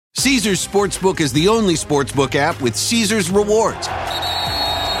Caesars Sportsbook is the only sportsbook app with Caesars Rewards.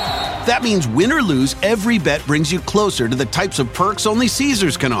 That means win or lose, every bet brings you closer to the types of perks only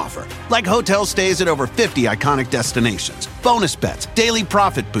Caesars can offer, like hotel stays at over 50 iconic destinations, bonus bets, daily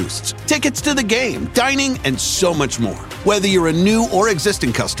profit boosts, tickets to the game, dining, and so much more. Whether you're a new or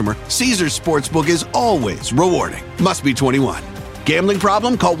existing customer, Caesars Sportsbook is always rewarding. Must be 21. Gambling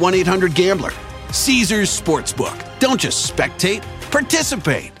problem? Call 1-800-GAMBLER. Caesars Sportsbook. Don't just spectate,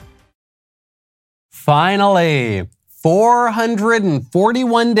 participate. Finally,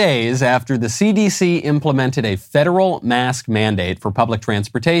 441 days after the CDC implemented a federal mask mandate for public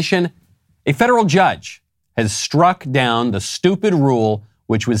transportation, a federal judge has struck down the stupid rule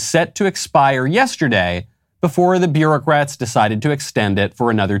which was set to expire yesterday before the bureaucrats decided to extend it for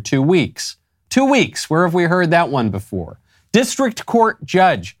another 2 weeks. 2 weeks, where have we heard that one before? District Court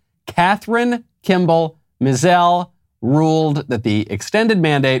Judge Catherine Kimball Mizell ruled that the extended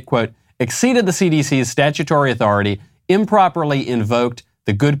mandate, quote, exceeded the CDC's statutory authority, improperly invoked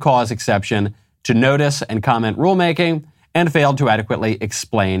the good cause exception to notice and comment rulemaking, and failed to adequately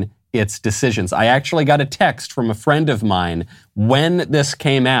explain its decisions. I actually got a text from a friend of mine when this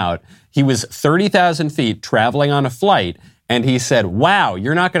came out. He was 30,000 feet traveling on a flight, and he said, wow,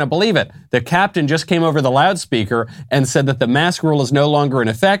 you're not going to believe it. The captain just came over the loudspeaker and said that the mask rule is no longer in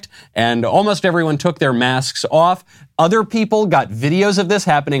effect, and almost everyone took their masks off. Other people got videos of this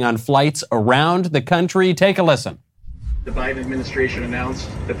happening on flights around the country. Take a listen. The Biden administration announced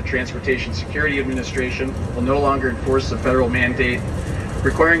that the Transportation Security Administration will no longer enforce the federal mandate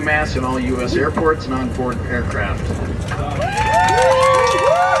requiring masks in all U.S. airports and on-board aircraft.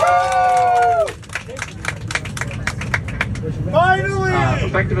 Finally!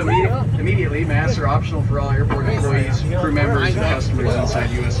 Effective immediately, masks are optional for all airport employees, crew members, and customers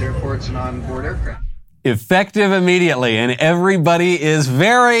inside U.S. airports and on-board aircraft. Effective immediately, and everybody is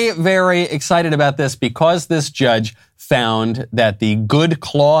very, very excited about this because this judge found that the good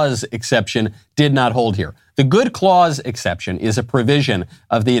clause exception did not hold here. The good clause exception is a provision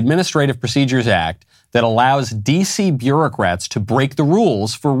of the Administrative Procedures Act that allows D.C. bureaucrats to break the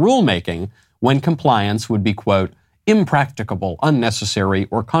rules for rulemaking when compliance would be, quote, impracticable, unnecessary,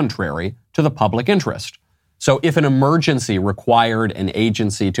 or contrary to the public interest. So if an emergency required an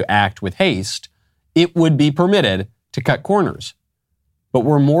agency to act with haste, it would be permitted to cut corners. But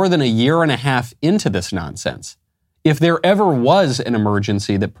we're more than a year and a half into this nonsense. If there ever was an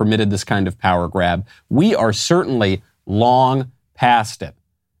emergency that permitted this kind of power grab, we are certainly long past it.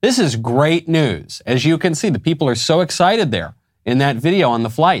 This is great news. As you can see, the people are so excited there in that video on the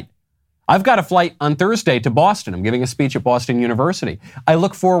flight. I've got a flight on Thursday to Boston. I'm giving a speech at Boston University. I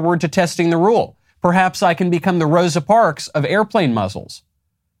look forward to testing the rule. Perhaps I can become the Rosa Parks of airplane muzzles.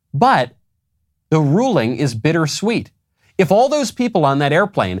 But the ruling is bittersweet. If all those people on that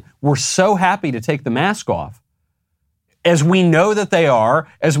airplane were so happy to take the mask off, as we know that they are,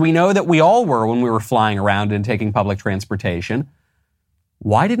 as we know that we all were when we were flying around and taking public transportation,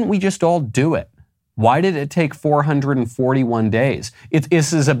 why didn't we just all do it? Why did it take 441 days?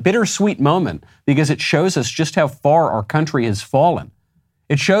 This is a bittersweet moment because it shows us just how far our country has fallen.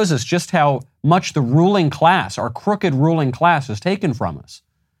 It shows us just how much the ruling class, our crooked ruling class, has taken from us.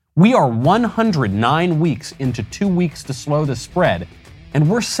 We are 109 weeks into 2 weeks to slow the spread, and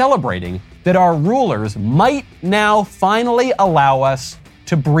we're celebrating that our rulers might now finally allow us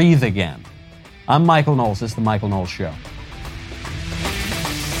to breathe again. I'm Michael Knowles. This is The Michael Knowles Show.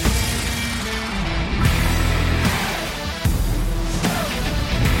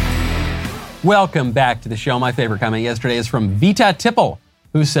 Welcome back to the show. My favorite comment yesterday is from Vita Tipple,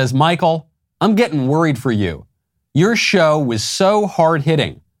 who says, Michael, I'm getting worried for you. Your show was so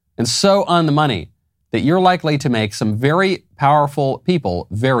hard-hitting and so on the money that you're likely to make some very powerful people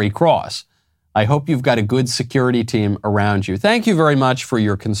very cross. I hope you've got a good security team around you. Thank you very much for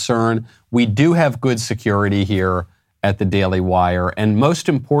your concern. We do have good security here at the Daily Wire. And most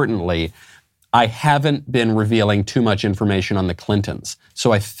importantly, I haven't been revealing too much information on the Clintons.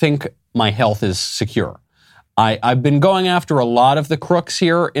 So I think my health is secure. I've been going after a lot of the crooks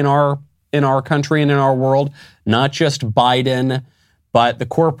here in our country and in our world, not just Biden, but the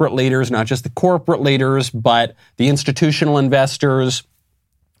corporate leaders, not just the corporate leaders, but the institutional investors.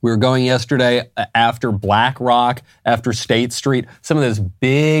 We were going yesterday after BlackRock, after State Street, some of those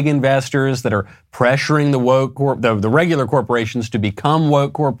big investors that are pressuring the regular corporations to become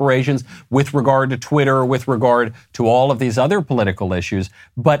woke corporations with regard to Twitter, with regard to all of these other political issues.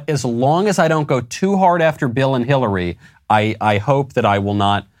 But as long as I don't go too hard after Bill and Hillary, I hope that I will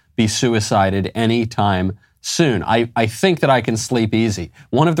not be suicided anytime soon. I think that I can sleep easy.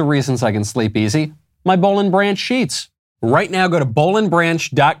 One of the reasons I can sleep easy, my Boll and Branch sheets. Right now, go to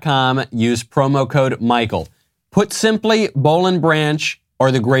BolandBranch.com, use promo code Michael. Put simply, Boll & Branch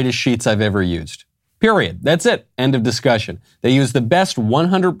are the greatest sheets I've ever used. Period. That's it. End of discussion. They use the best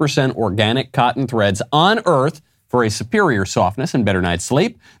 100% organic cotton threads on earth for a superior softness and better night's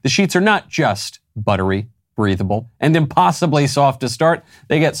sleep. The sheets are not just buttery, breathable, and impossibly soft to start.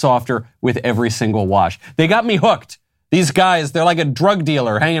 They get softer with every single wash. They got me hooked. These guys, they're like a drug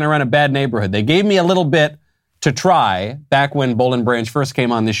dealer hanging around a bad neighborhood. They gave me a little bit to try back when Boll & Branch first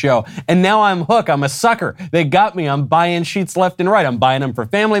came on the show. And now I'm hooked. I'm a sucker. They got me. I'm buying sheets left and right. I'm buying them for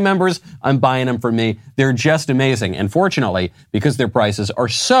family members. I'm buying them for me. They're just amazing. And fortunately, because their prices are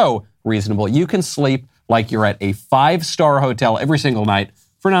so reasonable, you can sleep like you're at a 5-star hotel every single night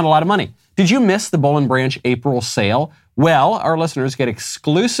for not a lot of money. Did you miss the Boll & Branch April sale? Well, our listeners get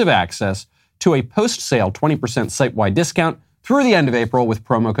exclusive access to a post-sale 20% site-wide discount through the end of April with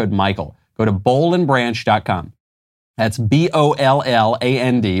promo code Michael. Go to BollandBranch.com. That's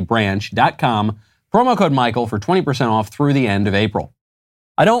BOLLAND branch.com. Promo code Michael for 20% off through the end of April.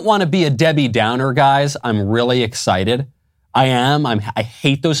 I don't want to be a Debbie Downer, guys. I'm really excited. I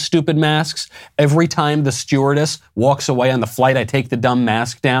hate those stupid masks. Every time the stewardess walks away on the flight, I take the dumb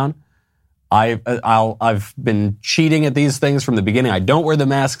mask down. I've been cheating at these things from the beginning. I don't wear the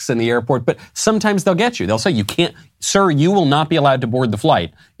masks in the airport, but sometimes they'll get you. They'll say, sir, you will not be allowed to board the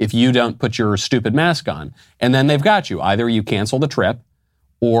flight if you don't put your stupid mask on. And then they've got you. Either you cancel the trip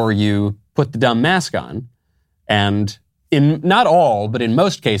or you put the dumb mask on. And in not all, but in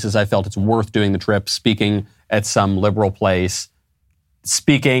most cases, I felt it's worth doing the trip, speaking at some liberal place,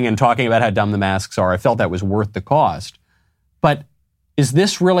 speaking and talking about how dumb the masks are. I felt that was worth the cost. But is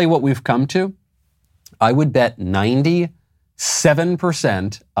this really what we've come to? I would bet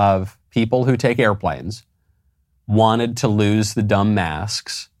 97% of people who take airplanes wanted to lose the dumb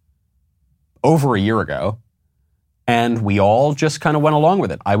masks over a year ago, and we all just kind of went along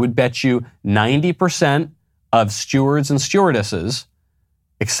with it. I would bet you 90% of stewards and stewardesses,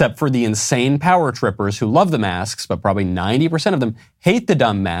 except for the insane power trippers who love the masks, but probably 90% of them hate the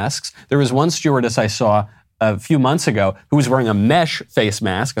dumb masks. There was one stewardess I saw a few months ago who was wearing a mesh face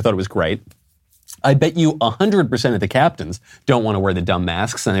mask. I thought it was great. I bet you 100% of the captains don't want to wear the dumb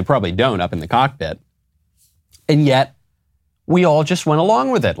masks, and they probably don't up in the cockpit. And yet, we all just went along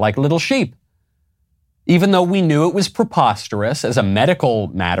with it like little sheep. Even though we knew it was preposterous, as a medical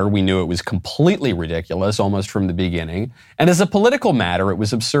matter, we knew it was completely ridiculous almost from the beginning. And as a political matter, it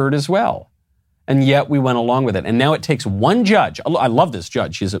was absurd as well. And yet we went along with it. And now it takes one judge. I love this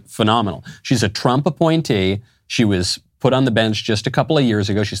judge. She's phenomenal. She's a Trump appointee. She was put on the bench just a couple of years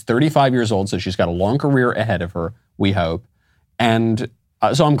ago. She's 35 years old, so she's got a long career ahead of her, we hope. And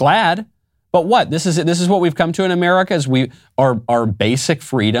so I'm glad. But what? This is what we've come to in America, is our basic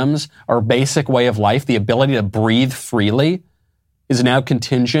freedoms, our basic way of life, the ability to breathe freely is now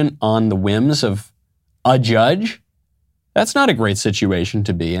contingent on the whims of a judge. That's not a great situation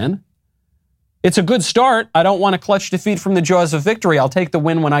to be in. It's a good start. I don't want to clutch defeat from the jaws of victory. I'll take the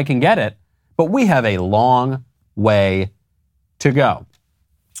win when I can get it. But we have a long way to go.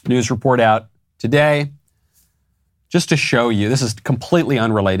 News report out today, just to show you, this is completely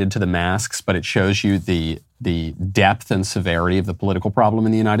unrelated to the masks, but it shows you the depth and severity of the political problem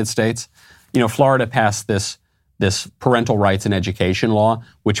in the United States. You know, Florida passed this parental rights in education law,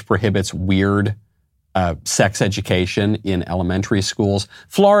 which prohibits weird sex education in elementary schools.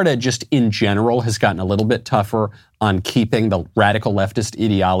 Florida, just in general, has gotten a little bit tougher on keeping the radical leftist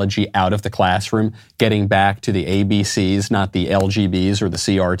ideology out of the classroom, getting back to the ABCs, not the LGBs or the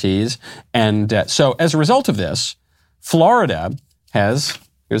CRTs. And so as a result of this, Florida has,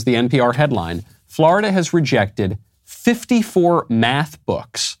 here's the NPR headline, Florida has rejected 54 math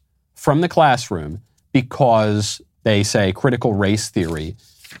books from the classroom because they say critical race theory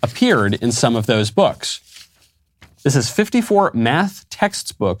appeared in some of those books. This is 54 math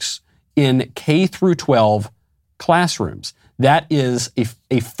textbooks in K through 12 classrooms. That is a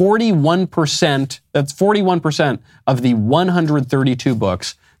 41%, that's 41% of the 132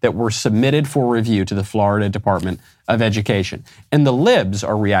 books that were submitted for review to the Florida Department of Education. And the libs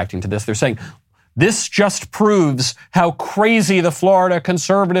are reacting to this. They're saying, this just proves how crazy the Florida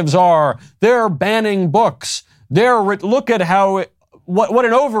conservatives are. They're banning books. Look at how what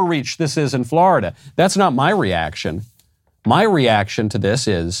an overreach this is in Florida. That's not my reaction. My reaction to this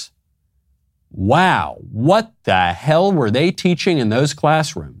is, wow, what the hell were they teaching in those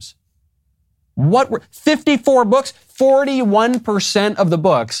classrooms? 54 books, 41% of the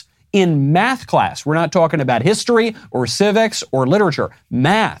books in math class. We're not talking about history or civics or literature.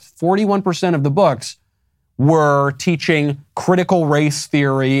 Math, 41% of the books were teaching critical race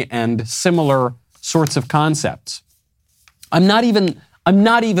theory and similar sorts of concepts. I'm not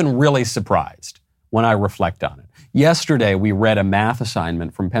even really surprised when I reflect on it. Yesterday, we read a math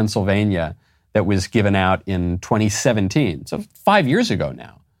assignment from Pennsylvania that was given out in 2017, so 5 years ago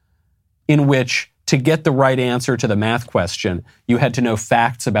now, in which to get the right answer to the math question, you had to know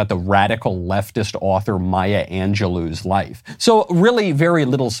facts about the radical leftist author Maya Angelou's life. So really very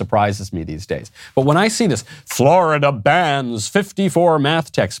little surprises me these days. But when I see this, Florida bans 54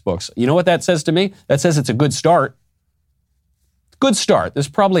 math textbooks, you know what that says to me? That says it's a good start. Good start. There's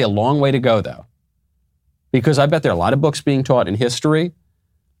probably a long way to go, though, because I bet there are a lot of books being taught in history,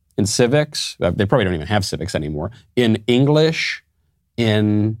 in civics. They probably don't even have civics anymore. In English,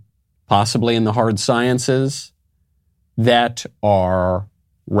 possibly in the hard sciences, that are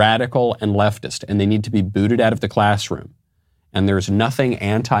radical and leftist, and they need to be booted out of the classroom. And there's nothing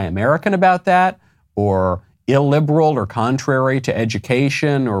anti-American about that, or illiberal or contrary to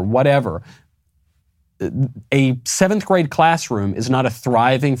education or whatever. A seventh grade classroom is not a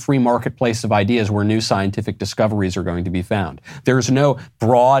thriving free marketplace of ideas where new scientific discoveries are going to be found. There's no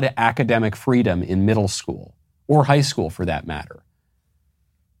broad academic freedom in middle school, or high school for that matter.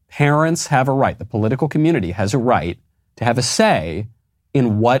 Parents have a right, the political community has a right to have a say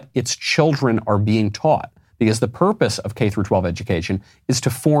in what its children are being taught, because the purpose of K through 12 education is to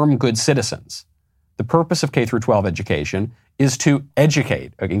form good citizens. The purpose of K through 12 education is to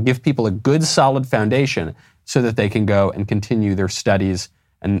educate and give people a good, solid foundation so that they can go and continue their studies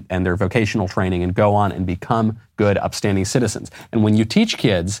and their vocational training and go on and become good, upstanding citizens. And when you teach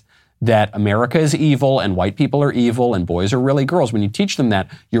kids that America is evil and white people are evil and boys are really girls, when you teach them that,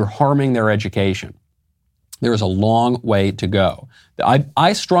 you're harming their education. There is a long way to go.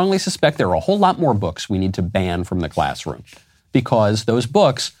 I strongly suspect there are a whole lot more books we need to ban from the classroom, because those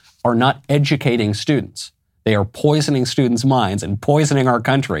books are not educating students. They are poisoning students' minds and poisoning our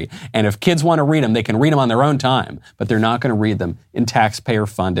country. And if kids want to read them, they can read them on their own time, but they're not going to read them in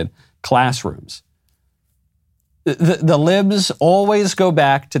taxpayer-funded classrooms. The libs always go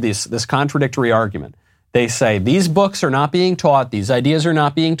back to this contradictory argument. They say these books are not being taught, these ideas are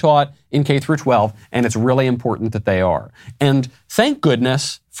not being taught in K through 12, and it's really important that they are. And thank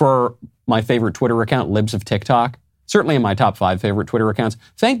goodness for my favorite Twitter account, Libs of TikTok, certainly in my top 5 favorite Twitter accounts.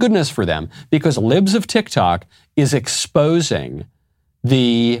 Thank goodness for them, because Libs of TikTok is exposing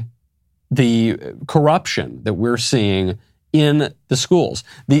the corruption that we're seeing in the schools.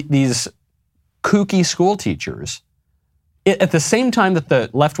 These kooky school teachers, at the same time that the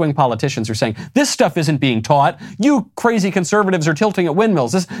left-wing politicians are saying, this stuff isn't being taught, you crazy conservatives are tilting at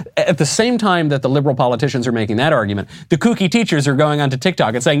windmills. At the same time that the liberal politicians are making that argument, the kooky teachers are going onto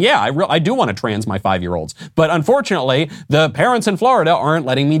TikTok and saying, yeah, I do want to trans my 5-year-olds. But unfortunately, the parents in Florida aren't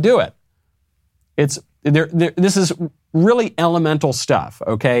letting me do it. This is really elemental stuff,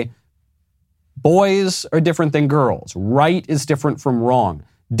 okay? Boys are different than girls. Right is different from wrong.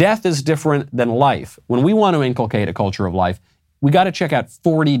 Death is different than life. When we want to inculcate a culture of life, we got to check out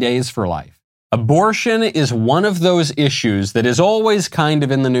 40 Days for Life. Abortion is one of those issues that is always kind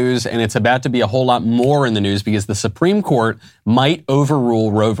of in the news, and it's about to be a whole lot more in the news because the Supreme Court might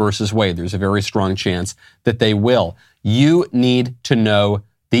overrule Roe versus Wade. There's a very strong chance that they will. You need to know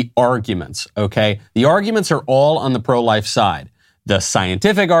the arguments, okay? The arguments are all on the pro-life side. The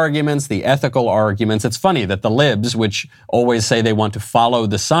scientific arguments, the ethical arguments. It's funny that the libs, which always say they want to follow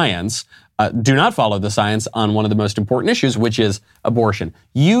the science, do not follow the science on one of the most important issues, which is abortion.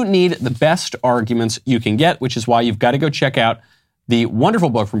 You need the best arguments you can get, which is why you've got to go check out the wonderful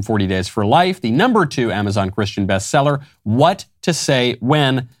book from 40 Days for Life, the #2 Amazon Christian bestseller, What to Say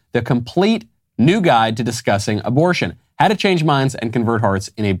When, the complete new guide to discussing abortion, how to change minds and convert hearts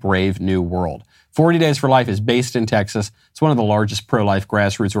in a brave new world. 40 Days for Life is based in Texas. It's one of the largest pro-life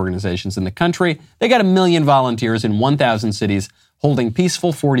grassroots organizations in the country. They got 1 million volunteers in 1,000 cities holding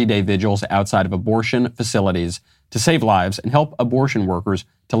peaceful 40-day vigils outside of abortion facilities to save lives and help abortion workers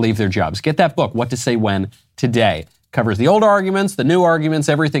to leave their jobs. Get that book, What to Say When, today. Covers the old arguments, the new arguments,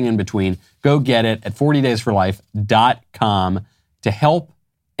 everything in between. Go get it at 40daysforlife.com to help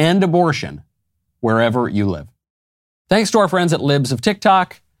end abortion wherever you live. Thanks to our friends at Libs of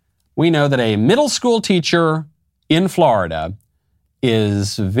TikTok. We know that a middle school teacher in Florida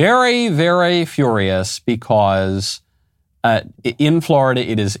is very, very furious because in Florida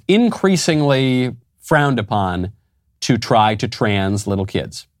it is increasingly frowned upon to try to trans little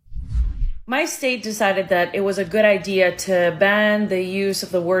kids. My state decided that it was a good idea to ban the use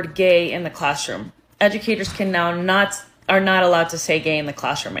of the word gay in the classroom. Educators can now are not allowed to say gay in the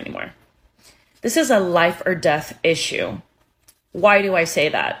classroom anymore. This is a life or death issue. Why do I say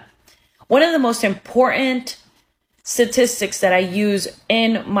that? One of the most important statistics that I use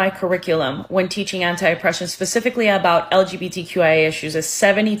in my curriculum when teaching anti-oppression, specifically about LGBTQIA issues, is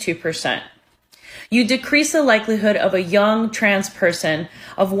 72%. You decrease the likelihood of a young trans person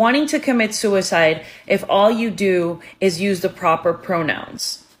of wanting to commit suicide if all you do is use the proper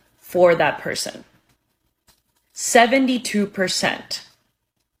pronouns for that person. 72%.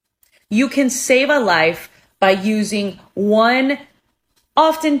 You can save a life by using one,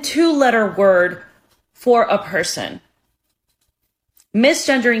 often two-letter word for a person.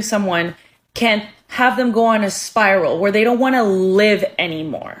 Misgendering someone can have them go on a spiral where they don't want to live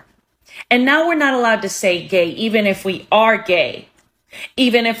anymore. And now we're not allowed to say gay, even if we are gay,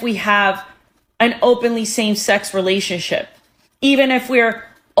 even if we have an openly same-sex relationship, even if we're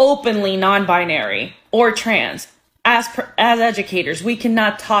openly non-binary or trans. As educators, we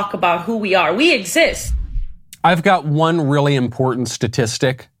cannot talk about who we are. We exist. I've got one really important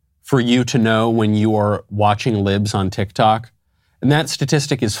statistic for you to know when you are watching libs on TikTok, and that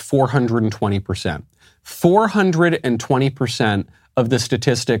statistic is 420%. 420% of the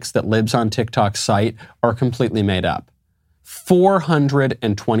statistics that libs on TikTok cite are completely made up.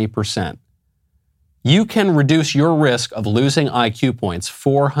 420%. You can reduce your risk of losing IQ points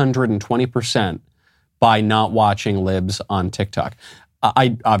 420% by not watching libs on TikTok.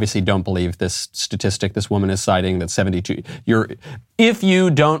 I obviously don't believe this statistic this woman is citing, that 72. If you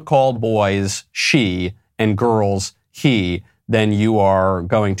don't call boys she and girls he, then you are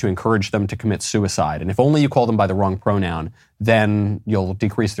going to encourage them to commit suicide. And if only you call them by the wrong pronoun, then you'll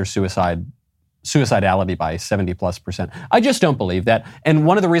decrease their suicidality by 70+%. I just don't believe that. And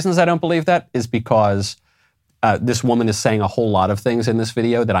one of the reasons I don't believe that is because this woman is saying a whole lot of things in this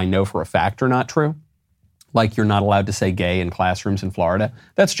video that I know for a fact are not true. Like you're not allowed to say gay in classrooms in Florida.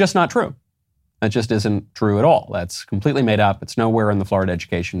 That's just not true. That just isn't true at all. That's completely made up. It's nowhere in the Florida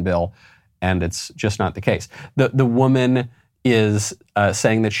education bill, and it's just not the case. The woman is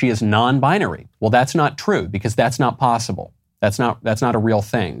saying that she is non-binary. Well, that's not true because that's not possible. That's not a real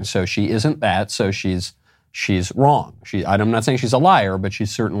thing. So she isn't that. So she's wrong. I'm not saying she's a liar, but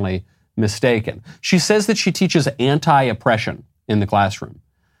she's certainly mistaken. She says that she teaches anti-oppression in the classroom.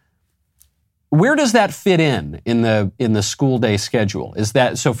 Where does that fit in the school day schedule? Is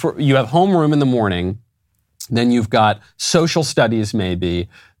that so? You have homeroom in the morning, then you've got social studies maybe,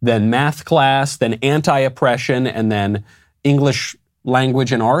 then math class, then anti-oppression, and then English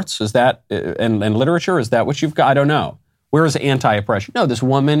language and arts. Is that and literature? Is that what you've got? I don't know. Where is anti-oppression? No, this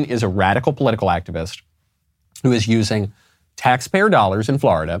woman is a radical political activist who is using taxpayer dollars in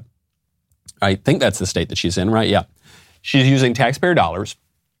Florida. I think that's the state that she's in, right? Yeah. She's using taxpayer dollars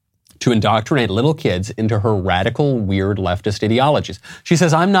to indoctrinate little kids into her radical, weird leftist ideologies. She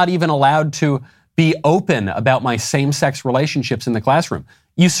says, I'm not even allowed to be open about my same-sex relationships in the classroom.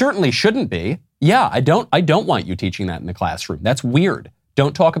 You certainly shouldn't be. Yeah, I don't want you teaching that in the classroom. That's weird.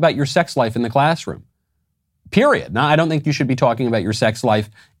 Don't talk about your sex life in the classroom. Period. Now, I don't think you should be talking about your sex life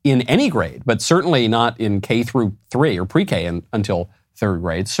in any grade, but certainly not in K through 3 or pre-K until 3rd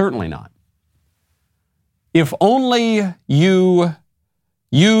grade. Certainly not. If only you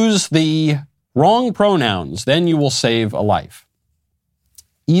use the wrong pronouns, then you will save a life.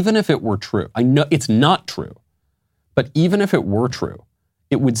 Even if it were true, I know it's not true, but even if it were true,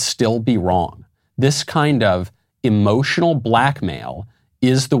 it would still be wrong. This kind of emotional blackmail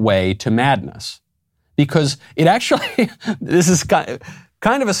is the way to madness. Because it actually, this is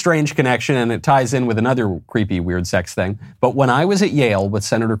kind of a strange connection, and it ties in with another creepy, weird sex thing. But when I was at Yale with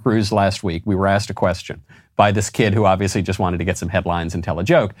Senator Cruz last week, we were asked a question by this kid who obviously just wanted to get some headlines and tell a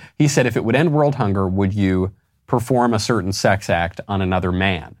joke. He said, if it would end world hunger, would you perform a certain sex act on another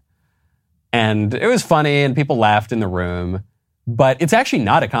man? And it was funny, and people laughed in the room. But it's actually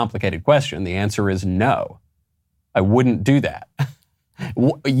not a complicated question. The answer is no. I wouldn't do that.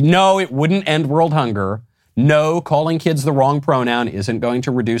 No, it wouldn't end world hunger. No, calling kids the wrong pronoun isn't going to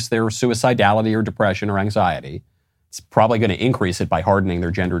reduce their suicidality or depression or anxiety. It's probably going to increase it by hardening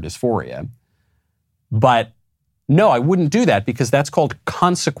their gender dysphoria. But no, I wouldn't do that because that's called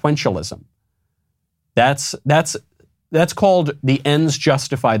consequentialism. That's called the ends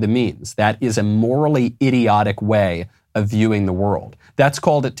justify the means. That is a morally idiotic way of viewing the world. That's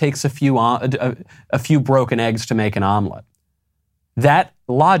called it takes a few broken eggs to make an omelet. That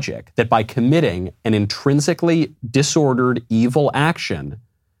logic that by committing an intrinsically disordered evil action,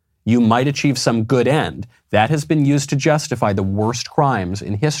 you might achieve some good end, that has been used to justify the worst crimes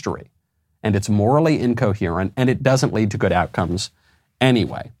in history. And it's morally incoherent, and it doesn't lead to good outcomes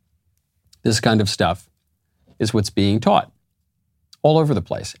anyway. This kind of stuff is what's being taught all over the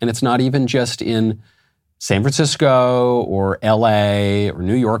place. And it's not even just in San Francisco or LA or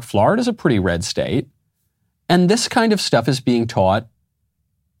New York. Florida's a pretty red state. And this kind of stuff is being taught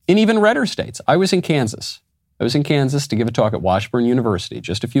in even redder states. I was in Kansas to give a talk at Washburn University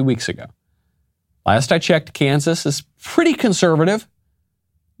just a few weeks ago. Last I checked, Kansas is pretty conservative.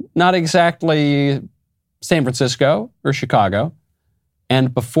 Not exactly San Francisco or Chicago.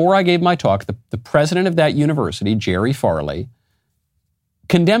 And before I gave my talk, the president of that university, Jerry Farley,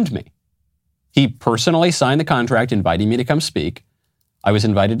 condemned me. He personally signed the contract inviting me to come speak. I was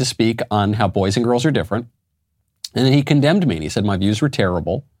invited to speak on how boys and girls are different. And then he condemned me, and he said my views were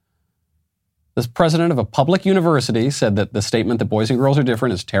terrible. The president of a public university said that the statement that boys and girls are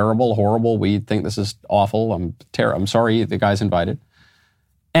different is terrible, horrible. We think this is awful. I'm sorry the guy's invited.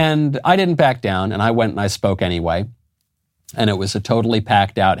 And I didn't back down, and I went and I spoke anyway. And it was a totally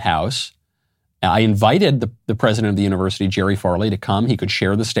packed out house. I invited the president of the university, Jerry Farley, to come. He could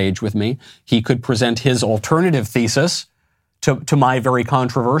share the stage with me. He could present his alternative thesis to my very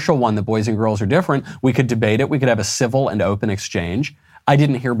controversial one that boys and girls are different. We could debate it. We could have a civil and open exchange. I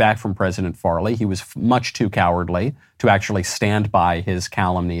didn't hear back from President Farley. He was much too cowardly to actually stand by his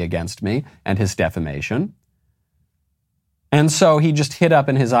calumny against me and his defamation. And so he just hid up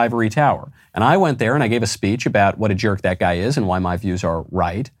in his ivory tower. And I went there and I gave a speech about what a jerk that guy is and why my views are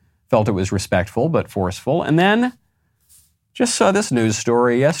right. Felt it was respectful but forceful. And then just saw this news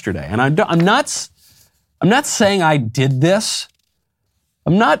story yesterday. And I'm not saying I did this.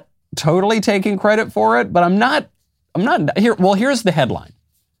 I'm not totally taking credit for it, but I'm not here. Well, here's the headline.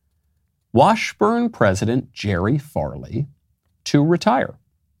 Washburn President Jerry Farley to retire.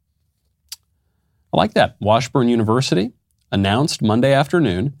 I like that. Washburn University announced Monday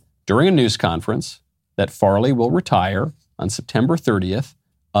afternoon during a news conference that Farley will retire on September 30th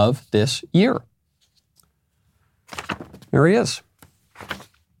of this year. There he is.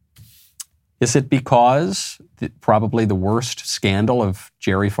 Is it because probably the worst scandal of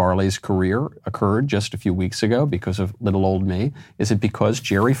Jerry Farley's career occurred just a few weeks ago because of little old me? Is it because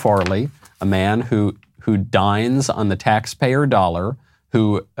Jerry Farley, a man who dines on the taxpayer dollar,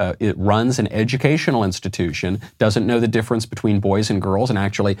 who runs an educational institution, doesn't know the difference between boys and girls, and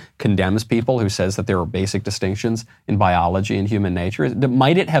actually condemns people who says that there are basic distinctions in biology and human nature?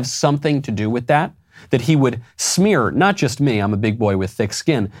 Might it have something to do with that? That he would smear, not just me, I'm a big boy with thick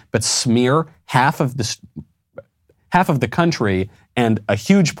skin, but smear half of the country and a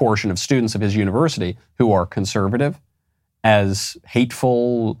huge portion of students of his university who are conservative as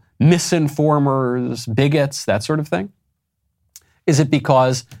hateful misinformers, bigots, that sort of thing? Is it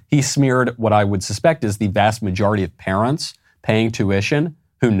because he smeared what I would suspect is the vast majority of parents paying tuition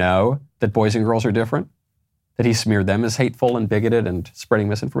who know that boys and girls are different? That he smeared them as hateful and bigoted and spreading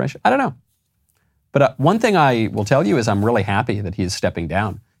misinformation? I don't know. But one thing I will tell you is I'm really happy that he is stepping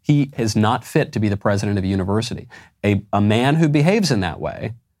down. He is not fit to be the president of a university. A man who behaves in that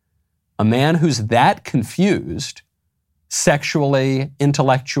way, a man who's that confused sexually,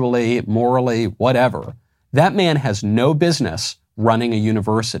 intellectually, morally, whatever, that man has no business running a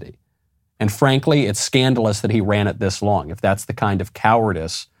university. And frankly, it's scandalous that he ran it this long, if that's the kind of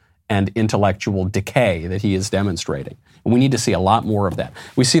cowardice and intellectual decay that he is demonstrating. And we need to see a lot more of that.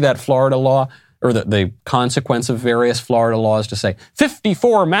 We see that Florida law, or the consequence of various Florida laws, to say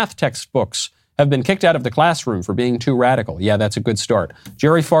 54 math textbooks have been kicked out of the classroom for being too radical. Yeah, that's a good start.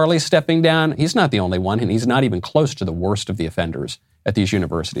 Jerry Farley stepping down, he's not the only one, and he's not even close to the worst of the offenders at these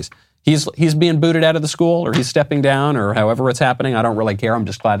universities. He's being booted out of the school, or he's stepping down, or however it's happening. I don't really care. I'm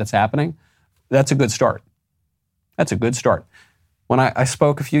just glad it's happening. That's a good start. That's a good start. When I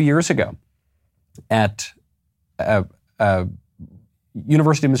spoke a few years ago at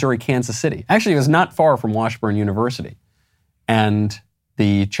University of Missouri, Kansas City. Actually, it was not far from Washburn University. And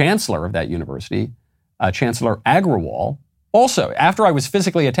the chancellor of that university, Chancellor Agrawal, also, after I was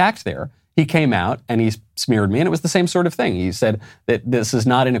physically attacked there, he came out and he smeared me, and it was the same sort of thing. He said that this is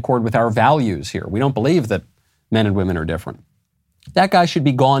not in accord with our values here. We don't believe that men and women are different. That guy should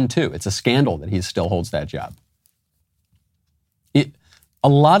be gone too. It's a scandal that he still holds that job. A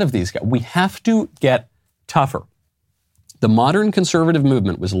lot of these guys, we have to get tougher. The modern conservative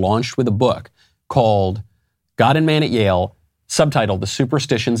movement was launched with a book called God and Man at Yale, subtitled The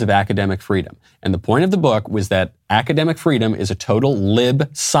Superstitions of Academic Freedom. And the point of the book was that academic freedom is a total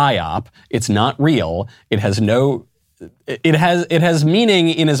lib psyop. It's not real. It has meaning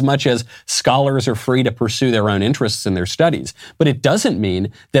in as much as scholars are free to pursue their own interests in their studies. But it doesn't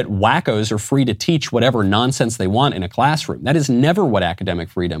mean that wackos are free to teach whatever nonsense they want in a classroom. That is never what academic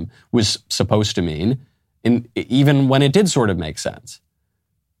freedom was supposed to mean, even when it did sort of make sense.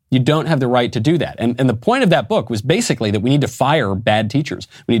 You don't have the right to do that. And the point of that book was basically that we need to fire bad teachers.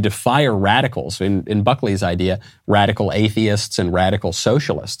 We need to fire radicals. In Buckley's idea, radical atheists and radical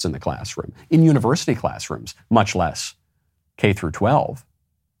socialists in the classroom, in university classrooms, much less K through 12.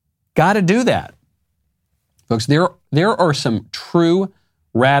 Got to do that. Folks, there are some true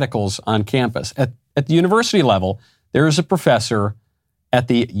radicals on campus. At the university level, there is a professor at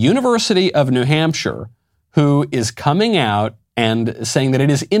the University of New Hampshire who is coming out and saying that it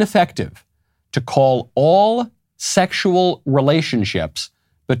is ineffective to call all sexual relationships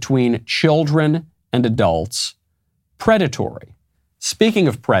between children and adults predatory. Speaking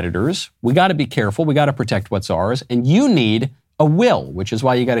of predators, we got to be careful. We got to protect what's ours. And you need a will, which is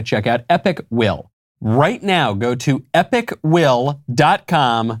why you got to check out Epic Will. Right now, go to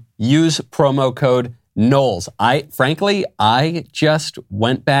epicwill.com. Use promo code Knowles. I just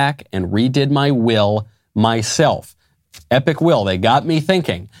went back and redid my will myself. Epic Will, they got me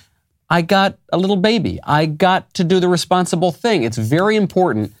thinking. I got a little baby. I got to do the responsible thing. It's very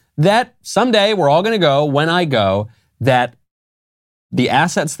important that someday we're all going to go, when I go, that the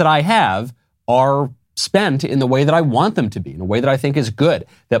assets that I have are spent in the way that I want them to be, in a way that I think is good,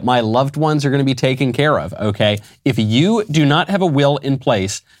 that my loved ones are going to be taken care of, okay? If you do not have a will in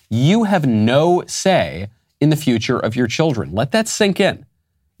place, you have no say in the future of your children. Let that sink in.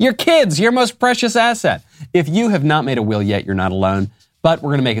 Your kids, your most precious asset. If you have not made a will yet, you're not alone, but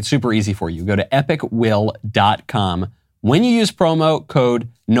we're going to make it super easy for you. Go to epicwill.com. When you use promo code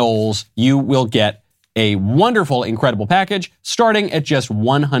Knowles, you will get a wonderful, incredible package starting at just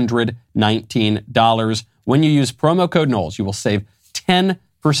 $119. When you use promo code Knowles, you will save 10%.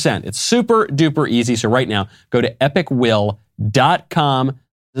 It's super duper easy. So right now, go to epicwill.com.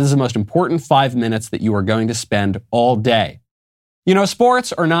 This is the most important 5 minutes that you are going to spend all day. You know,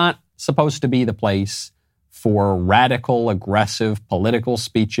 sports are not supposed to be the place for radical, aggressive political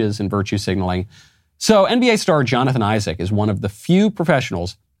speeches and virtue signaling. So NBA star Jonathan Isaac is one of the few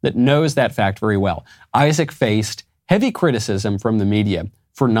professionals that knows that fact very well. Isaac faced heavy criticism from the media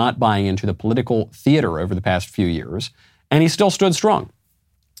for not buying into the political theater over the past few years, and he still stood strong.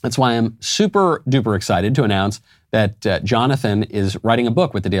 That's why I'm super duper excited to announce that Jonathan is writing a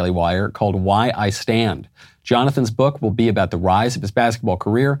book with the Daily Wire called Why I Stand. Jonathan's book will be about the rise of his basketball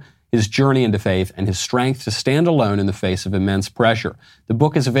career, his journey into faith, and his strength to stand alone in the face of immense pressure. The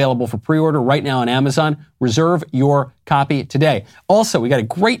book is available for pre-order right now on Amazon. Reserve your copy today. Also, we got a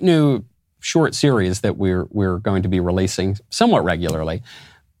great new short series that we're going to be releasing somewhat regularly.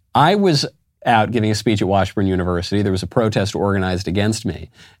 I was out giving a speech at Washburn University. There was a protest organized against me.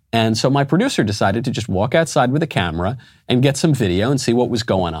 And so my producer decided to just walk outside with a camera and get some video and see what was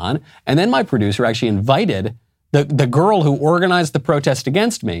going on. And then my producer actually invited the girl who organized the protest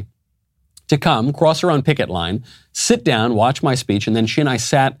against me to come, cross her own picket line, sit down, watch my speech, and then she and I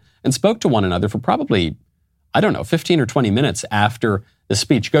sat and spoke to one another for probably, 15 or 20 minutes after the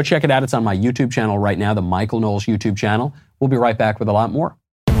speech. Go check it out. It's on my YouTube channel right now, the Michael Knowles YouTube channel. We'll be right back with a lot more.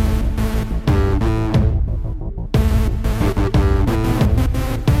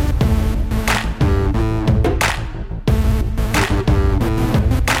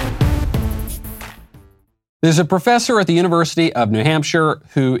 There's a professor at the University of New Hampshire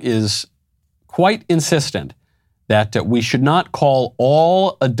who is quite insistent that we should not call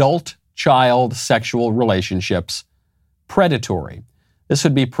all adult-child sexual relationships predatory. This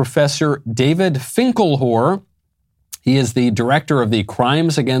would be Professor David Finkelhor. He is the director of the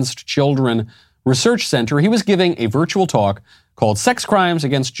Crimes Against Children Research Center. He was giving a virtual talk called Sex Crimes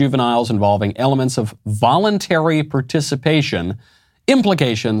Against Juveniles Involving Elements of Voluntary Participation,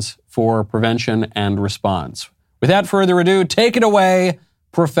 Implications for Prevention and Response. Without further ado, take it away,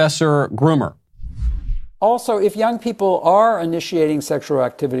 Professor Grumer. Also, if young people are initiating sexual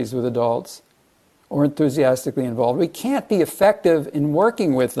activities with adults or enthusiastically involved, we can't be effective in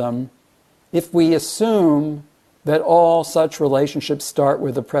working with them if we assume that all such relationships start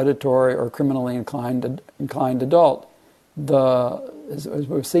with a predatory or criminally inclined adult. As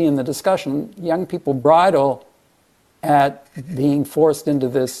we see in the discussion, young people bridle at being forced into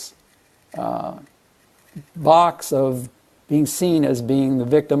this box of being seen as being the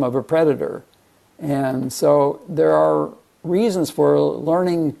victim of a predator. And so there are reasons for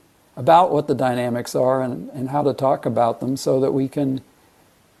learning about what the dynamics are and how to talk about them so that we can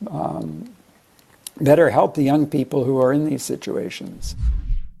better help the young people who are in these situations.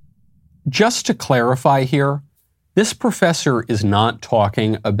 Just to clarify here, this professor is not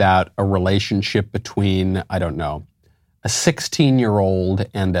talking about a relationship between, a 16-year-old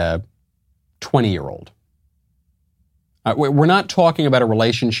and a 20-year-old. We're not talking about a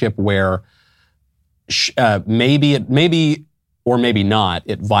relationship where maybe or maybe not,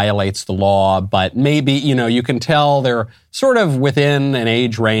 it violates the law, but maybe, you can tell they're sort of within an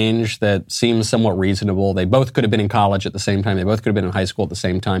age range that seems somewhat reasonable. They both could have been in college at the same time. They both could have been in high school at the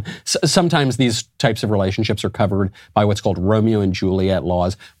same time. Sometimes these types of relationships are covered by what's called Romeo and Juliet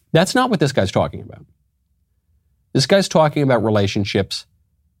laws. That's not what this guy's talking about. This guy's talking about relationships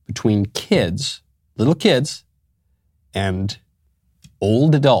between kids, little kids, and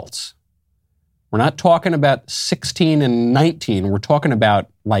old adults. We're not talking about 16 and 19. We're talking about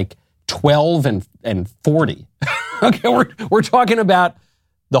like 12 and 40. Okay, we're talking about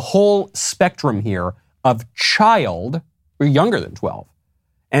the whole spectrum here of child, or younger than 12,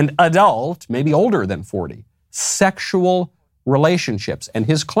 and adult, maybe older than 40, sexual relationships. And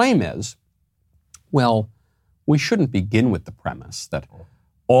his claim is, well, we shouldn't begin with the premise that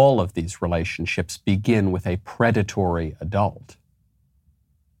all of these relationships begin with a predatory adult.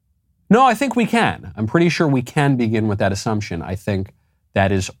 No, I think we can. I'm pretty sure we can begin with that assumption. I think that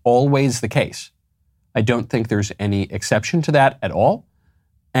is always the case. I don't think there's any exception to that at all.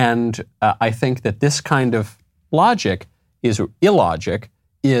 And I think that this kind of logic is illogic,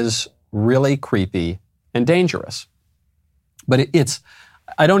 is really creepy and dangerous. But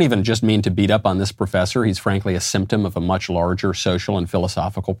I don't even just mean to beat up on this professor. He's frankly a symptom of a much larger social and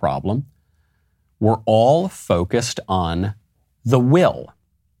philosophical problem. We're all focused on the will,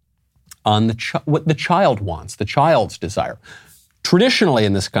 on what the child wants, the child's desire. Traditionally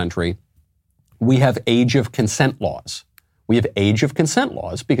in this country, we have age of consent laws. We have age of consent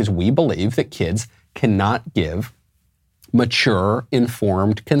laws because we believe that kids cannot give mature,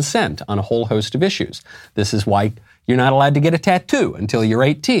 informed consent on a whole host of issues. This is why you're not allowed to get a tattoo until you're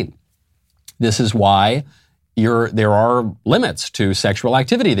 18. This is why there are limits to sexual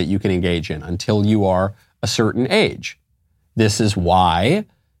activity that you can engage in until you are a certain age. This is why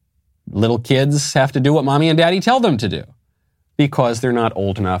little kids have to do what mommy and daddy tell them to do, because they're not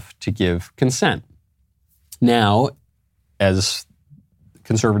old enough to give consent. Now, as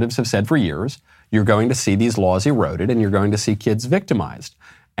conservatives have said for years, you're going to see these laws eroded and you're going to see kids victimized.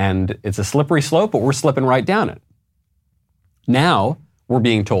 And it's a slippery slope, but we're slipping right down it. Now, we're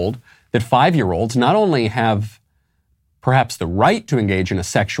being told that 5-year-olds not only have perhaps the right to engage in a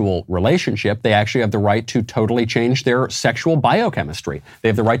sexual relationship, they actually have the right to totally change their sexual biochemistry. They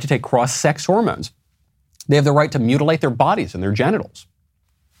have the right to take cross-sex hormones. They have the right to mutilate their bodies and their genitals.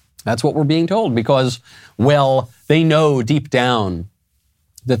 That's what we're being told because, well, they know deep down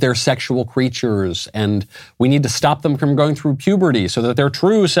that they're sexual creatures and we need to stop them from going through puberty so that their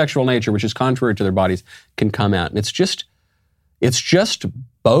true sexual nature, which is contrary to their bodies, can come out. And it's just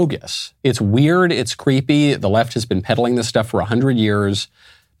bogus. It's weird. It's creepy. The left has been peddling this stuff for 100 years.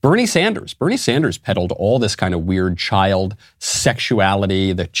 Bernie Sanders peddled all this kind of weird child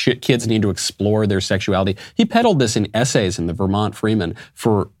sexuality, that kids need to explore their sexuality. He peddled this in essays in the Vermont Freeman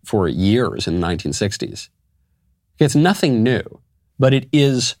for years in the 1960s. It's nothing new, but it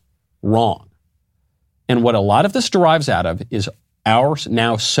is wrong. And what a lot of this derives out of is our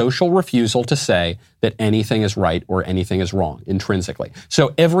now social refusal to say that anything is right or anything is wrong intrinsically.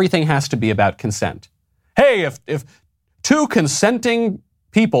 So everything has to be about consent. Hey, if two consenting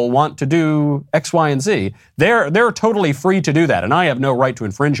people want to do X, Y, and Z, they're totally free to do that, and I have no right to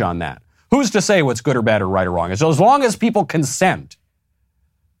infringe on that. Who's to say what's good or bad or right or wrong? So as long as people consent.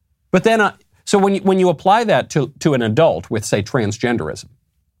 But then, so when you apply that to an adult with, say, transgenderism,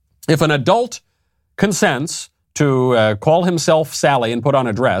 if an adult consents to call himself Sally and put on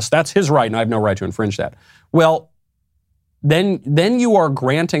a dress, that's his right, and I have no right to infringe that. Well, then you are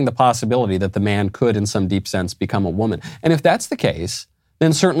granting the possibility that the man could, in some deep sense, become a woman. And if that's the case,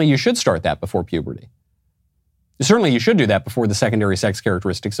 then certainly you should start that before puberty. Certainly you should do that before the secondary sex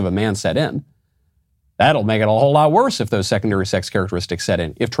characteristics of a man set in. That'll make it a whole lot worse if those secondary sex characteristics set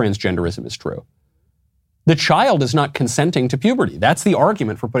in, if transgenderism is true. The child is not consenting to puberty. That's the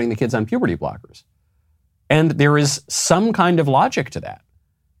argument for putting the kids on puberty blockers. And there is some kind of logic to that.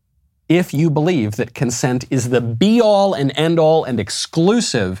 If you believe that consent is the be-all and end-all and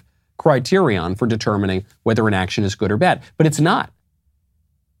exclusive criterion for determining whether an action is good or bad. But it's not.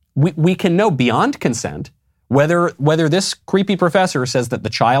 We can know beyond consent whether this creepy professor says that the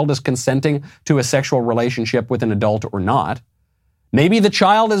child is consenting to a sexual relationship with an adult or not. Maybe the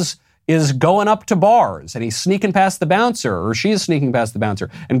child is going up to bars and he's sneaking past the bouncer, or she's sneaking past the bouncer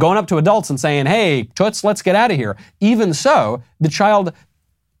and going up to adults and saying, hey, toots, let's get out of here. Even so, the child,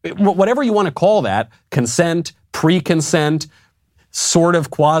 whatever you want to call that, consent, pre-consent, sort of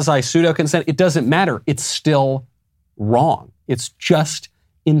quasi-pseudo-consent, it doesn't matter. It's still wrong. It's just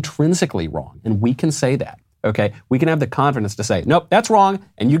intrinsically wrong. And we can say that, okay? We can have the confidence to say, nope, that's wrong,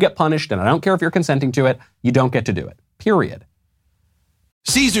 and you get punished, and I don't care if you're consenting to it, you don't get to do it, period.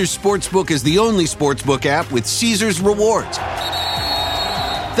 Caesars Sportsbook is the only sportsbook app with Caesars Rewards.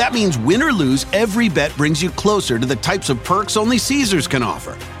 That means win or lose, every bet brings you closer to the types of perks only Caesars can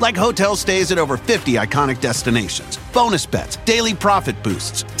offer, like hotel stays at over 50 iconic destinations, bonus bets, daily profit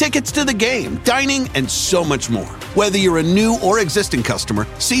boosts, tickets to the game, dining, and so much more. Whether you're a new or existing customer,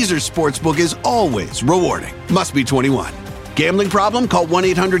 Caesars Sportsbook is always rewarding. Must be 21. Gambling problem? Call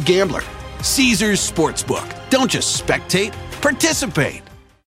 1-800-GAMBLER. Caesars Sportsbook. Don't just spectate, participate.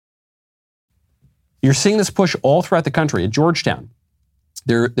 You're seeing this push all throughout the country. At Georgetown,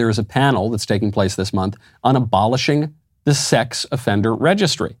 there is a panel that's taking place this month on abolishing the sex offender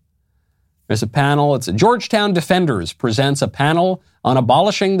registry. There's a panel. It's a Georgetown Defenders presents a panel on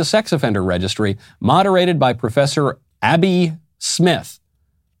abolishing the sex offender registry, moderated by Professor Abby Smith.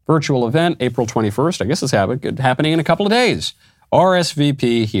 Virtual event, April 21st. I guess it's happening in a couple of days.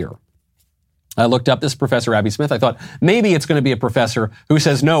 RSVP here. I looked up this Professor Abby Smith. I thought maybe it's going to be a professor who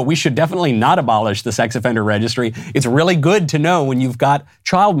says, no, we should definitely not abolish the sex offender registry. It's really good to know when you've got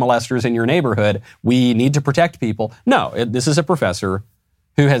child molesters in your neighborhood. We need to protect people. No, this is a professor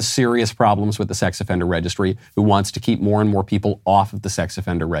who has serious problems with the sex offender registry, who wants to keep more and more people off of the sex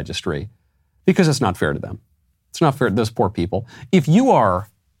offender registry because it's not fair to them. It's not fair to those poor people. This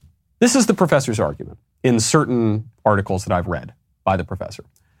is the professor's argument in certain articles that I've read by the professor.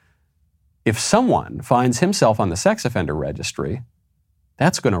 If someone finds himself on the sex offender registry,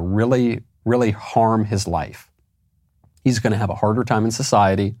 that's going to really, really harm his life. He's going to have a harder time in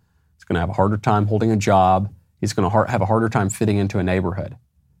society. He's going to have a harder time holding a job. He's going to have a harder time fitting into a neighborhood.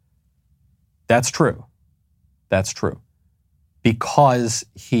 That's true. That's true. Because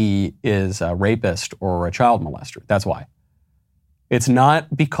he is a rapist or a child molester. That's why. It's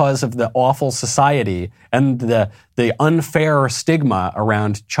not because of the awful society and the unfair stigma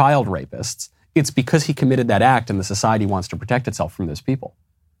around child rapists. It's because he committed that act and the society wants to protect itself from those people.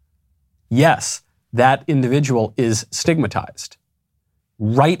 Yes, that individual is stigmatized.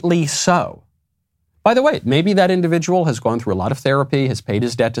 Rightly so. By the way, maybe that individual has gone through a lot of therapy, has paid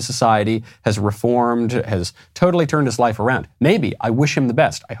his debt to society, has reformed, has totally turned his life around. Maybe. I wish him the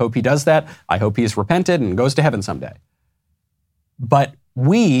best. I hope he does that. I hope he's repented and goes to heaven someday. But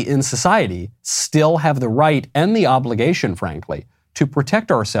we in society still have the right and the obligation, frankly, to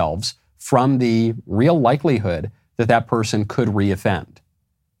protect ourselves from the real likelihood that that person could reoffend.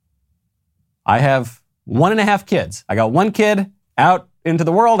 I have 1.5 kids. I got one kid out into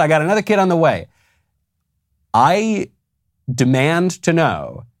the world. I got another kid on the way. I demand to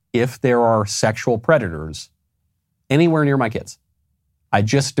know if there are sexual predators anywhere near my kids. I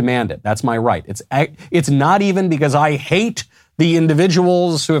just demand it. That's my right. It's not even because I hate the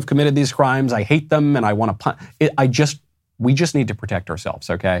individuals who have committed these crimes. I hate them and I want to we just need to protect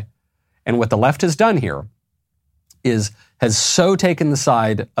ourselves, okay? And what the left has done here has so taken the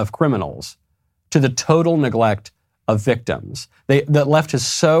side of criminals to the total neglect of victims. The left has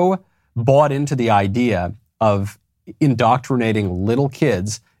so bought into the idea of indoctrinating little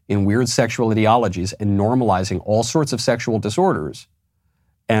kids in weird sexual ideologies and normalizing all sorts of sexual disorders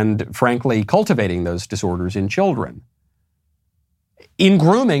and, frankly, cultivating those disorders in children. In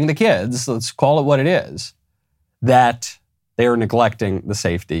grooming the kids, let's call it what it is, that they are neglecting the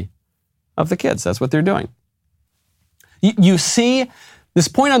safety of the kids. That's what they're doing. You see this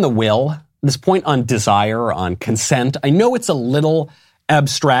point on the will, this point on desire, on consent. I know it's a little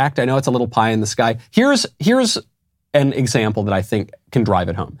abstract. I know it's a little pie in the sky. Here's an example that I think can drive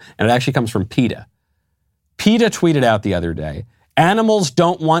it home. And it actually comes from PETA. PETA tweeted out the other day, animals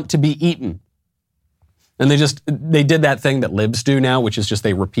don't want to be eaten. And they did that thing that libs do now, which is just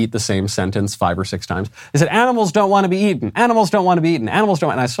they repeat the same sentence 5 or 6 times. They said, animals don't want to be eaten. Animals don't want to be eaten. Animals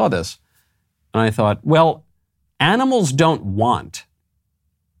don't. And I saw this and I thought, well, animals don't want.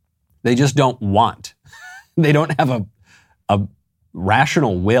 They just don't want. They don't have a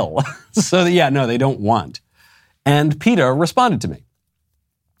rational will. So yeah, no, they don't want. And PETA responded to me.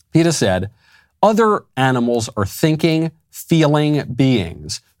 PETA said, other animals are thinking, feeling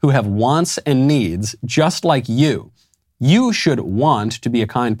beings who have wants and needs just like you. You should want to be a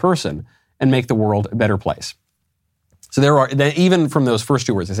kind person and make the world a better place. So even from those first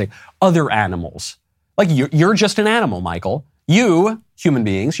 2 words, they say, other animals. Like you're just an animal, Michael. You, human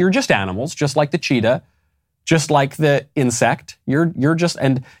beings, you're just animals, just like the cheetah, just like the insect. You're just,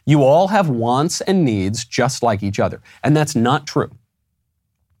 and you all have wants and needs just like each other. And that's not true.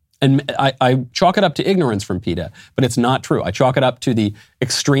 And I chalk it up to ignorance from PETA, but it's not true. I chalk it up to the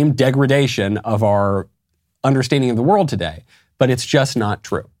extreme degradation of our understanding of the world today, but it's just not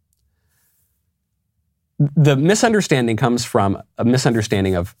true. The misunderstanding comes from a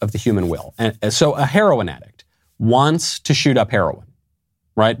misunderstanding of the human will. And so a heroin addict wants to shoot up heroin.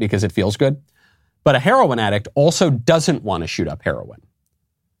 right? Because it feels good. But a heroin addict also doesn't want to shoot up heroin.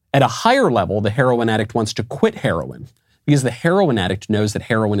 At a higher level, the heroin addict wants to quit heroin because the heroin addict knows that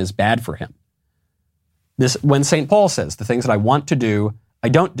heroin is bad for him. When St. Paul says, the things that I want to do, I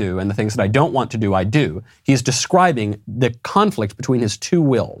don't do, and the things that I don't want to do, I do, he's describing the conflict between his two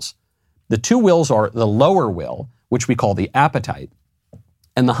wills. The two wills are the lower will, which we call the appetite,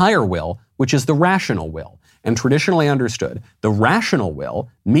 and the higher will, which is the rational will. And traditionally understood, the rational will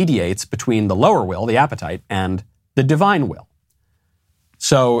mediates between the lower will, the appetite, and the divine will.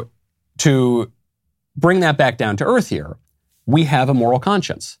 So to bring that back down to earth here, we have a moral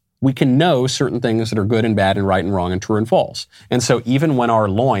conscience. We can know certain things that are good and bad and right and wrong and true and false. And so even when our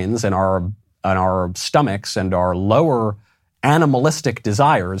loins and our stomachs and our lower animalistic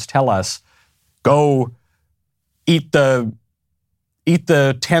desires tell us, go eat the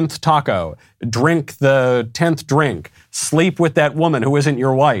 10th taco, drink the 10th drink, sleep with that woman who isn't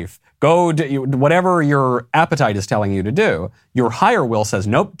your wife, go do whatever your appetite is telling you to do, your higher will says,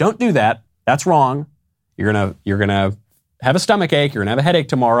 nope, don't do that. That's wrong. You're gonna have a stomach ache. You're gonna have a headache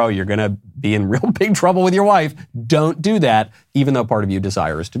tomorrow. You're gonna be in real big trouble with your wife. Don't do that, even though part of you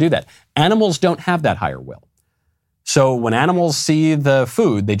desires to do that. Animals don't have that higher will. So when animals see the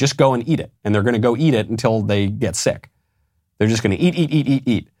food, they just go and eat it, and they're gonna go eat it until they get sick. They're just going to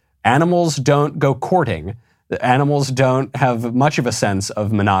eat. Animals don't go courting. Animals don't have much of a sense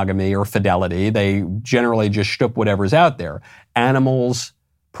of monogamy or fidelity. They generally just shtup whatever's out there. Animals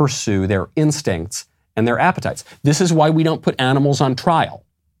pursue their instincts and their appetites. This is why we don't put animals on trial.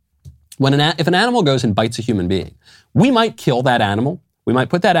 If an animal goes and bites a human being, we might kill that animal. We might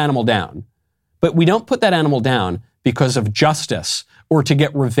put that animal down. But we don't put that animal down because of justice or to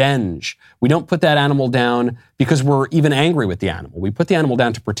get revenge. We don't put that animal down because we're even angry with the animal. We put the animal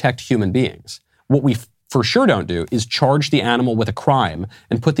down to protect human beings. What we for sure don't do is charge the animal with a crime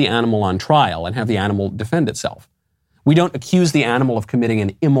and put the animal on trial and have the animal defend itself. We don't accuse the animal of committing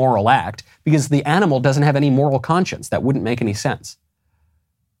an immoral act because the animal doesn't have any moral conscience. That wouldn't make any sense.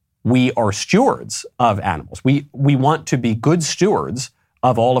 We are stewards of animals. We want to be good stewards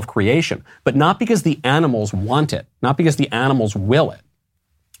of all of creation, but not because the animals want it, not because the animals will it.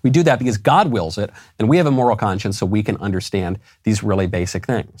 We do that because God wills it, and we have a moral conscience so we can understand these really basic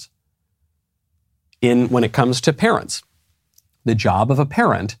things. When it comes to parents, the job of a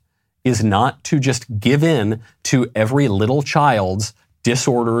parent is not to just give in to every little child's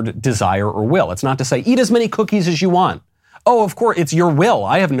disordered desire or will. It's not to say, eat as many cookies as you want. Oh, of course, it's your will.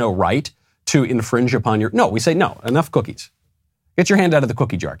 I have no right to infringe upon your... No, we say, no, enough cookies. Get your hand out of the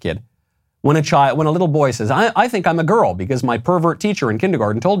cookie jar, kid. When a little boy says, I think I'm a girl because my pervert teacher in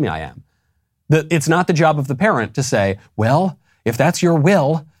kindergarten told me I am. It's not the job of the parent to say, well, if that's your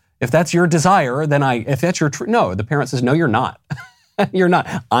will, if that's your desire, then if that's your truth. No, the parent says, no, you're not. You're not.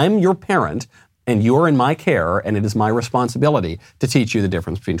 I'm your parent and you're in my care and it is my responsibility to teach you the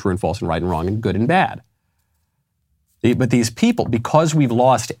difference between true and false and right and wrong and good and bad. But these people, because we've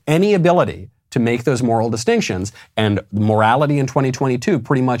lost any ability to make those moral distinctions, and morality in 2022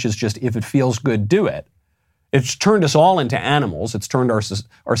 pretty much is just, if it feels good, do it. It's turned us all into animals. It's turned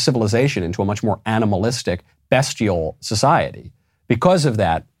our civilization into a much more animalistic, bestial society. Because of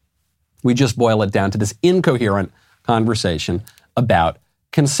that, we just boil it down to this incoherent conversation about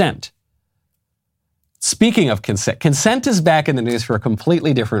consent. Speaking of consent, consent is back in the news for a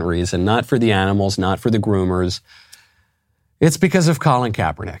completely different reason, not for the animals, not for the groomers. It's because of Colin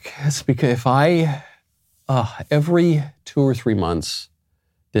Kaepernick. It's because every 2 or 3 months,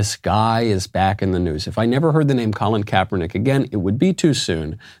 this guy is back in the news. If I never heard the name Colin Kaepernick again, it would be too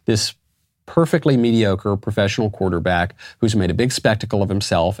soon. This perfectly mediocre professional quarterback who's made a big spectacle of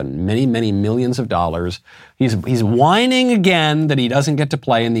himself and many, many millions of dollars. He's whining again that he doesn't get to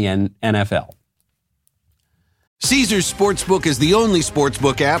play in the NFL. Caesars Sportsbook is the only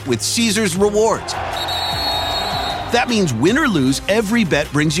sportsbook app with Caesars Rewards. That means win or lose, every bet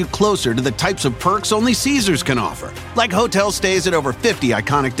brings you closer to the types of perks only Caesars can offer. Like hotel stays at over 50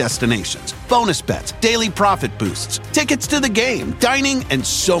 iconic destinations, bonus bets, daily profit boosts, tickets to the game, dining, and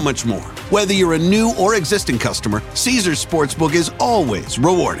so much more. Whether you're a new or existing customer, Caesars Sportsbook is always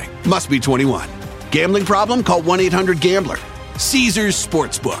rewarding. Must be 21. Gambling problem? Call 1-800-GAMBLER. Caesars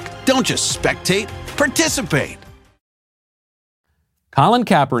Sportsbook. Don't just spectate, participate. Colin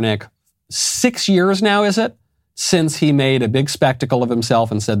Kaepernick, 6 years now, is it? Since he made a big spectacle of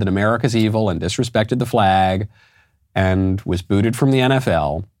himself and said that America's evil and disrespected the flag and was booted from the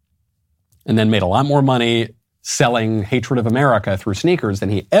NFL, and then made a lot more money selling hatred of America through sneakers than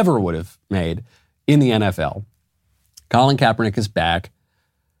he ever would have made in the NFL. Colin Kaepernick is back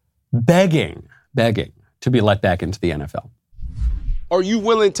begging to be let back into the NFL. are you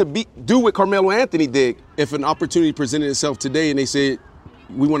willing to do what Carmelo Anthony did if an opportunity presented itself today and they said,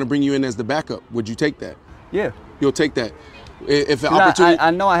 we want to bring you in as the backup? Would you take that? Yeah. You'll take that? If an opportunity...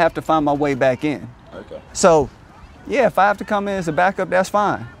 I know I have to find my way back in. Okay. So, yeah, if I have to come in as a backup, that's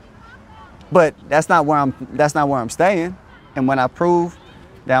fine. But that's not where I'm staying. And when I prove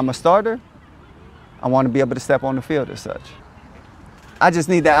that I'm a starter, I want to be able to step on the field as such. I just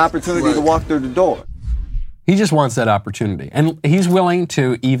need that opportunity to walk through the door. He just wants that opportunity. And he's willing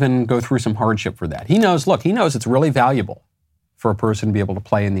to even go through some hardship for that. He knows it's really valuable for a person to be able to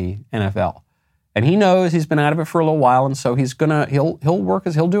play in the NFL. And he knows he's been out of it for a little while, and so he'll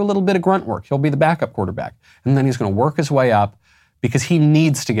do a little bit of grunt work. He'll be the backup quarterback. And then he's going to work his way up because he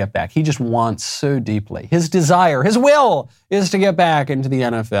needs to get back. He just wants so deeply. His desire, his will is to get back into the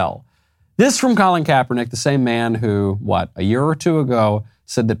NFL. This from Colin Kaepernick, the same man who, a year or two ago,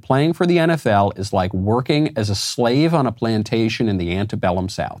 said that playing for the NFL is like working as a slave on a plantation in the antebellum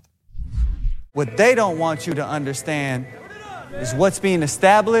South. What they don't want you to understand is what's being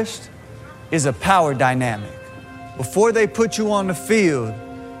established is a power dynamic. Before they put you on the field,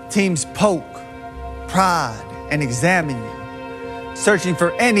 teams poke, prod, and examine you, searching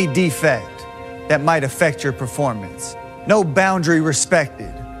for any defect that might affect your performance. No boundary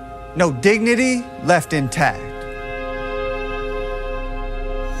respected, no dignity left intact.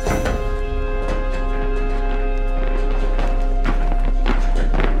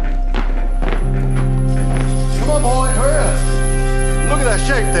 Come on, boy, hurry up. Look at that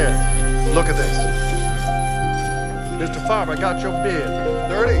shape there. Look at this. Mr. Favre, I got your bid.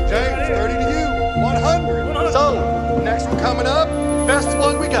 30, James, 30 to you. 100. So, next one coming up, best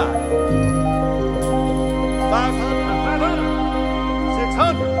one we got. 500.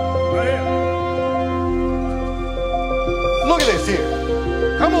 600. Right here. Look at this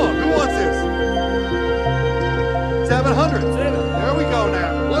here. Come on, who wants this? 700. There we go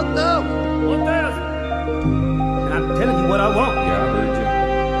now. 1,000. 1,000. I'm telling you what I want. Yeah, I heard you.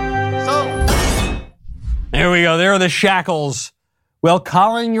 There we go. There are the shackles. Well,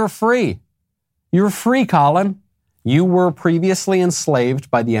 Colin, you're free. You're free, Colin. You were previously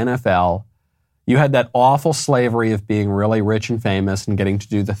enslaved by the NFL. You had that awful slavery of being really rich and famous and getting to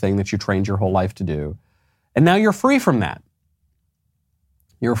do the thing that you trained your whole life to do. And now you're free from that.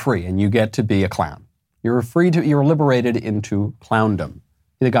 You're free, and you get to be a clown. You're liberated into clowndom.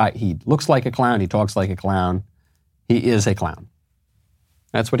 The guy, he looks like a clown. He talks like a clown. He is a clown.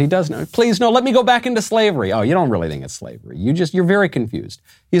 That's what he does now. Please, no, let me go back into slavery. Oh, you don't really think it's slavery. You're very confused.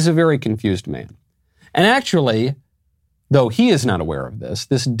 He's a very confused man. And actually, though he is not aware of this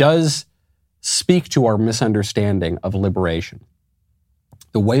does speak to our misunderstanding of liberation.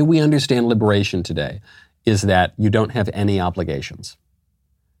 The way we understand liberation today is that you don't have any obligations.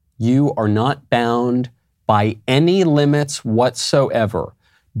 You are not bound by any limits whatsoever,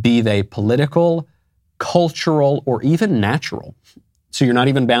 be they political, cultural, or even natural. So you're not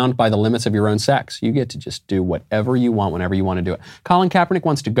even bound by the limits of your own sex. You get to just do whatever you want whenever you want to do it. Colin Kaepernick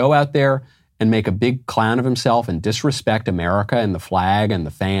wants to go out there and make a big clown of himself and disrespect America and the flag and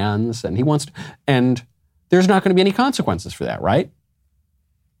the fans. And and there's not going to be any consequences for that, right?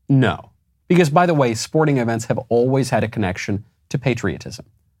 No. Because, by the way, sporting events have always had a connection to patriotism,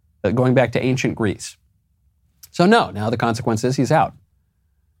 going back to ancient Greece. So no, now the consequence is he's out.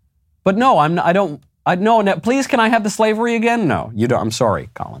 But no, no, please, can I have the slavery again? No, you don't. I'm sorry,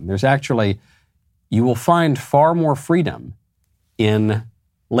 Colin. You will find far more freedom in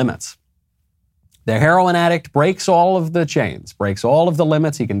limits. The heroin addict breaks all of the chains, breaks all of the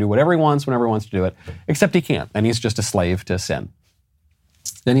limits. He can do whatever he wants, whenever he wants to do it, except he can't. Then he's just a slave to sin.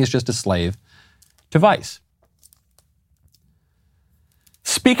 Then he's just a slave to vice.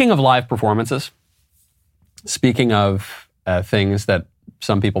 Speaking of live performances, speaking of things that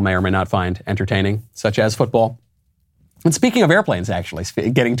some people may or may not find entertaining, such as football. And speaking of airplanes, actually,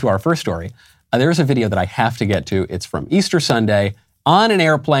 getting to our first story, there's a video that I have to get to. It's from Easter Sunday on an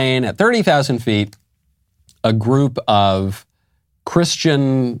airplane at 30,000 feet. A group of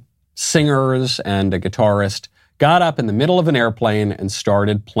Christian singers and a guitarist got up in the middle of an airplane and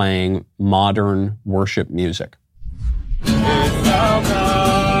started playing modern worship music.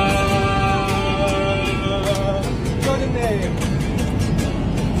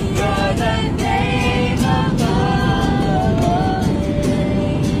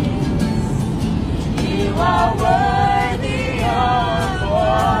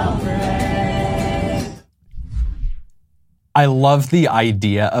 I love the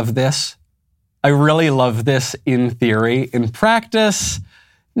idea of this. I really love this in theory. In practice,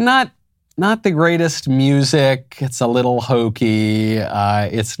 not Not the greatest music. It's a little hokey.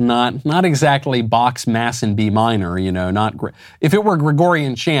 It's not exactly Bach's Mass in B minor. If it were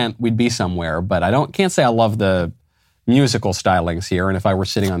Gregorian chant, we'd be somewhere. But can't say I love the musical stylings here. And if I were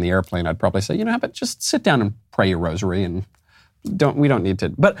sitting on the airplane, I'd probably say, how about just sit down and pray your rosary and we don't need to.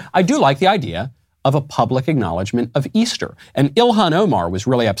 But I do like the idea of a public acknowledgement of Easter. And Ilhan Omar was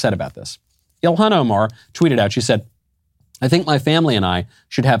really upset about this. Ilhan Omar tweeted out, she said, "I think my family and I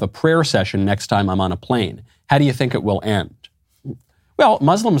should have a prayer session next time I'm on a plane. How do you think it will end?" Well,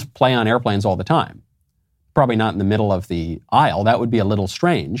 Muslims play on airplanes all the time. Probably not in the middle of the aisle. That would be a little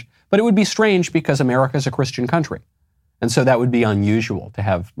strange. But it would be strange because America is a Christian country. And so that would be unusual to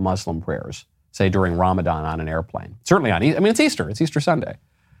have Muslim prayers, say during Ramadan on an airplane. Certainly it's Easter. It's Easter Sunday.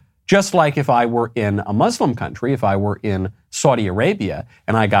 Just like if I were in a Muslim country, if I were in Saudi Arabia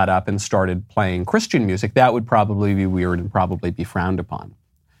and I got up and started playing Christian music, that would probably be weird and probably be frowned upon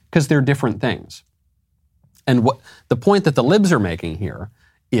because they're different things. And the point that the libs are making here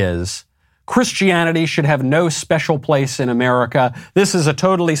is Christianity should have no special place in America. This is a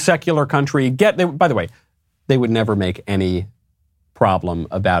totally secular country. By the way, they would never make any problem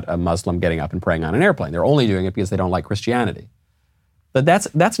about a Muslim getting up and praying on an airplane. They're only doing it because they don't like Christianity. But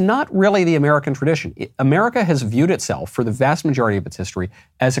that's not really the American tradition. America has viewed itself, for the vast majority of its history,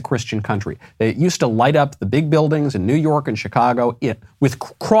 as a Christian country. They used to light up the big buildings in New York and Chicago with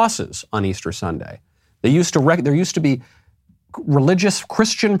crosses on Easter Sunday. There used to be religious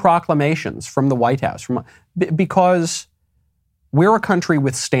Christian proclamations from the White House because we're a country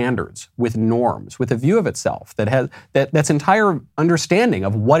with standards, with norms, with a view of itself that's entire understanding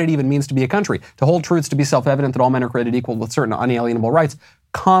of what it even means to be a country. To hold truths to be self-evident that all men are created equal with certain unalienable rights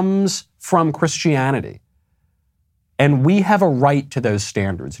comes from Christianity. And we have a right to those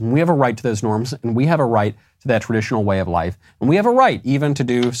standards, and we have a right to those norms, and we have a right to that traditional way of life. And we have a right even to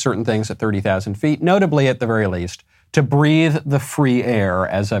do certain things at 30,000 feet, notably at the very least, to breathe the free air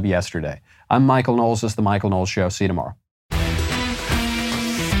as of yesterday. I'm Michael Knowles. This is The Michael Knowles Show. See you tomorrow.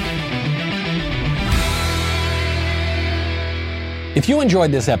 If you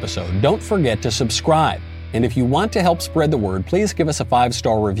enjoyed this episode, don't forget to subscribe. And if you want to help spread the word, please give us a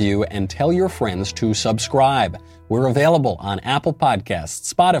 5-star review and tell your friends to subscribe. We're available on Apple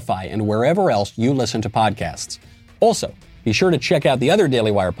Podcasts, Spotify, and wherever else you listen to podcasts. Also, be sure to check out the other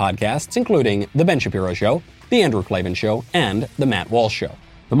Daily Wire podcasts, including The Ben Shapiro Show, The Andrew Klavan Show, and The Matt Walsh Show.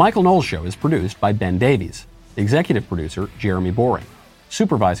 The Michael Knowles Show is produced by Ben Davies. Executive producer, Jeremy Boring.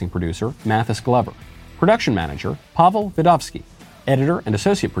 Supervising producer, Mathis Glover. Production manager, Pavel Vidovsky. Editor and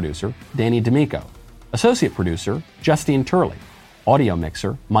associate producer, Danny D'Amico. Associate producer, Justine Turley. Audio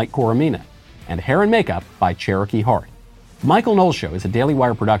mixer, Mike Coromina. And hair and makeup by Cherokee Hart. The Michael Knowles Show is a Daily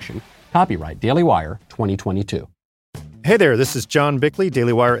Wire production. Copyright Daily Wire 2022. Hey there, this is John Bickley,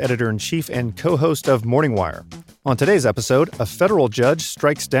 Daily Wire editor-in-chief and co-host of Morning Wire. On today's episode, a federal judge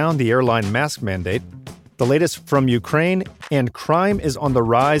strikes down the airline mask mandate, the latest from Ukraine, and crime is on the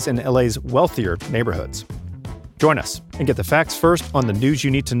rise in LA's wealthier neighborhoods. Join us and get the facts first on the news you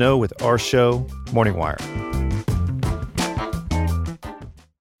need to know with our show, Morning Wire.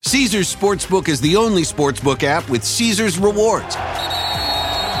 Caesars Sportsbook is the only sportsbook app with Caesars Rewards.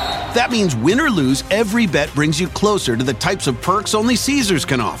 That means win or lose, every bet brings you closer to the types of perks only Caesars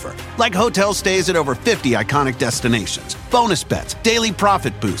can offer, like hotel stays at over 50 iconic destinations, bonus bets, daily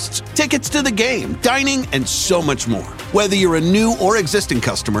profit boosts, tickets to the game, dining, and so much more. Whether you're a new or existing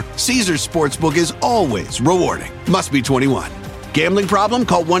customer, Caesars Sportsbook is always rewarding. Must be 21. Gambling problem?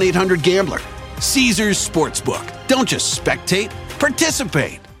 Call 1-800-GAMBLER. Caesars Sportsbook. Don't just spectate,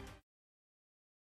 participate.